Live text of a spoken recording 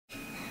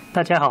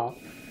大家好，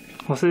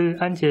我是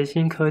安捷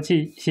新科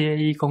技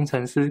CAE 工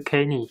程师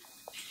Kenny，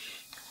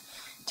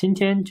 今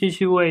天继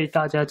续为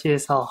大家介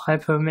绍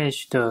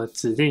HyperMesh 的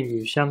指令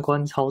与相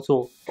关操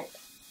作。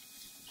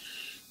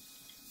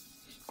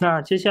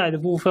那接下来的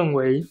部分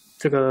为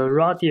这个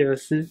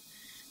Radioss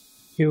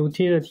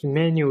Utility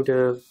Menu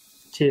的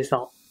介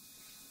绍。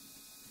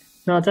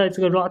那在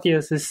这个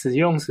Radioss 使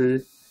用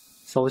时，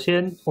首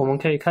先我们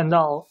可以看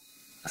到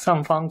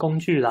上方工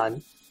具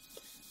栏。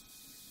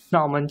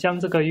那我们将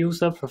这个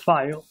User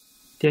Profile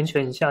点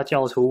选一下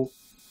叫出。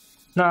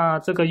那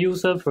这个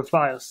User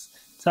Profiles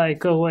在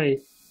各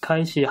位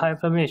开启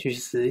HyperMesh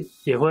时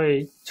也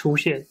会出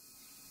现。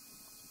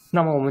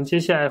那么我们接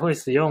下来会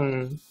使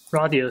用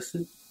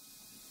Radioss。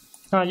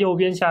那右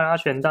边下拉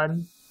选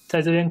单，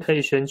在这边可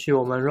以选取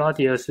我们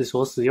Radioss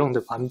所使用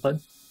的版本。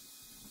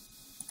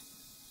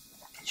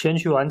选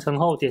取完成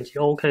后点击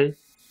OK，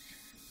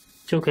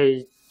 就可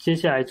以接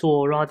下来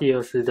做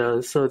Radioss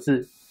的设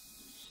置。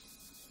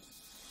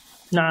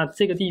那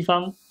这个地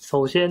方，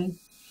首先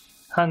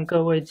和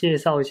各位介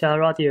绍一下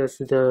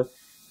Radioss 的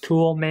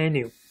Tools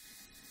Menu。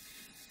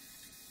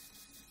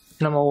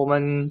那么我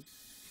们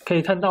可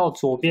以看到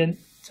左边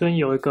这边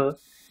有一个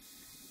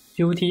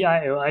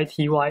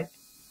Utility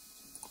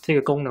这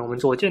个功能，我们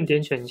左键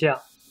点选一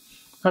下。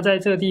那在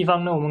这个地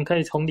方呢，我们可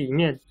以从里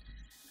面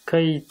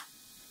可以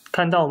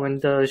看到我们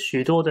的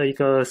许多的一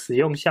个使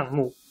用项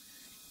目。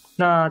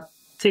那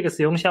这个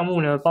使用项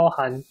目呢，包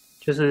含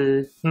就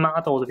是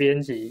model 的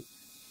编辑。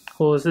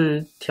或者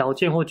是条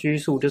件或拘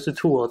束，就是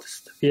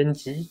tools 的编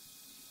辑，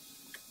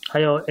还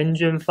有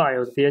engine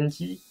file 的编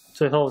辑，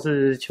最后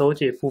是求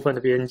解部分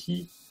的编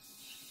辑。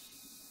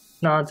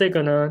那这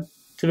个呢，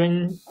这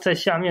边在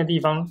下面的地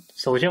方，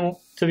首先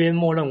这边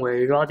默认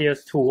为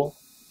Radioss Tools。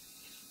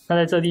那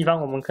在这个地方，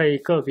我们可以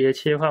个别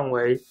切换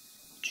为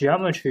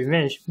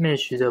Geometry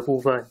Mesh 的部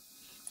分，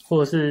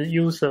或者是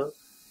User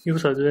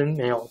这边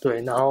没有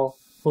对，然后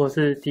或者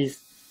是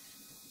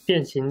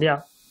变形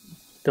量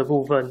的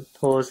部分，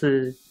或者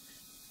是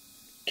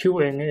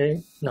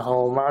Q&A， 然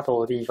后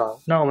model 的地方。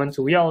那我们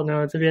主要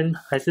呢，这边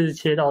还是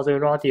切到这个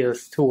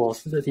Radioss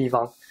Tools 的地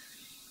方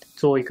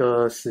做一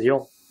个使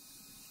用。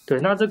对，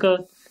那这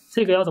个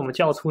要怎么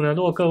叫出呢？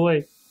如果各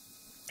位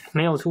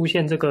没有出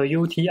现这个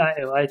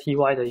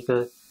Utility 的一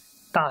个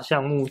大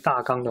项目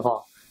大纲的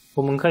话，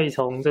我们可以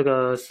从这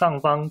个上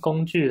方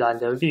工具栏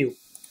的 View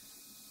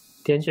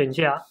点选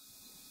下，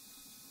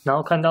然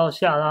后看到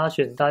下拉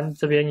选单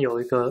这边有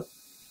一个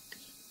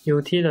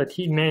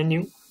Utility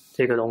Menu。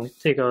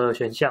这个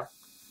选项，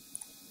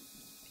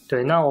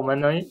对，那我们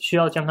呢需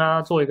要将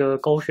它做一个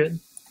勾选，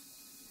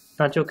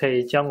那就可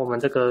以将我们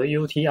这个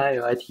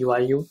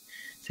Utility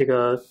这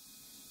个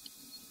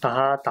把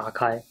它打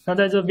开。那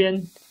在这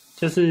边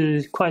就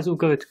是快速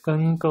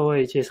跟各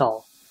位介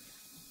绍。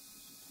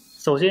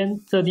首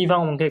先，这个地方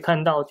我们可以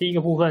看到第一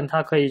个部分，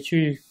它可以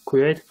去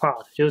create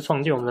part， 就是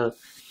创建我们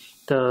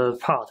的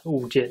part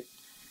物件。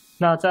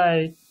那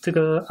在这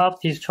个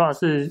Artist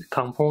是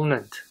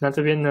component， 那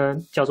这边呢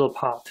叫做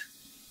part。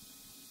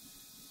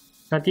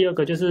那第二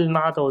个就是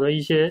model 的一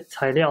些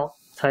材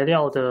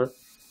料的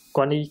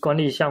管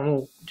理项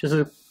目，就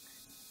是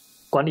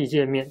管理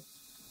界面，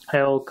还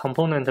有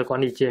component 的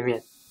管理界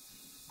面。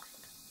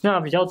那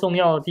比较重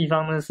要的地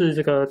方呢是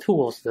这个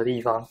tools 的地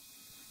方。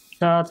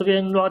那这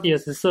边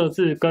Radioss 设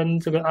置跟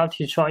这个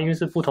Artist 因为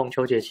是不同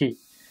求解器，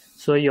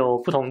所以有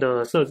不同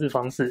的设置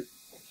方式。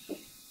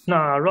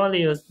那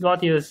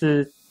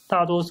Radioss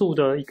大多数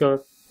的一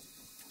个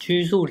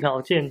拘束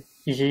条件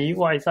以及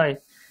外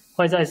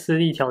在施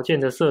力条件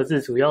的设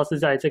置，主要是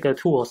在这个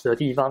tools 的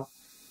地方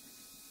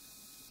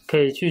可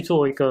以去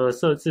做一个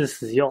设置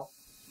使用。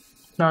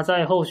那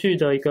在后续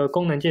的一个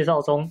功能介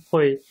绍中，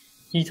会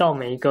依照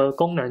每一个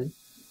功能，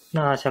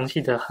那详细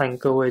的和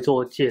各位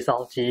做介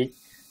绍及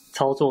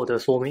操作的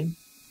说明。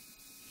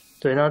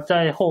对，那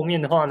在后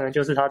面的话呢，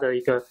就是它的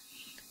一个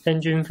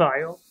engine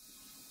file，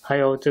 还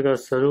有这个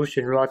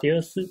solution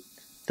Radioss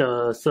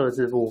的设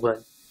置部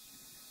分。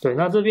对，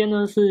那这边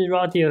呢是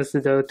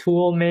Radioss 的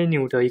Tool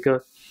Menu 的一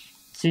个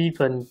基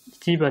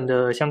本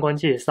的相关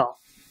介绍，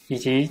以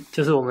及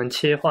就是我们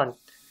切换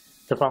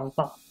的方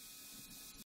法。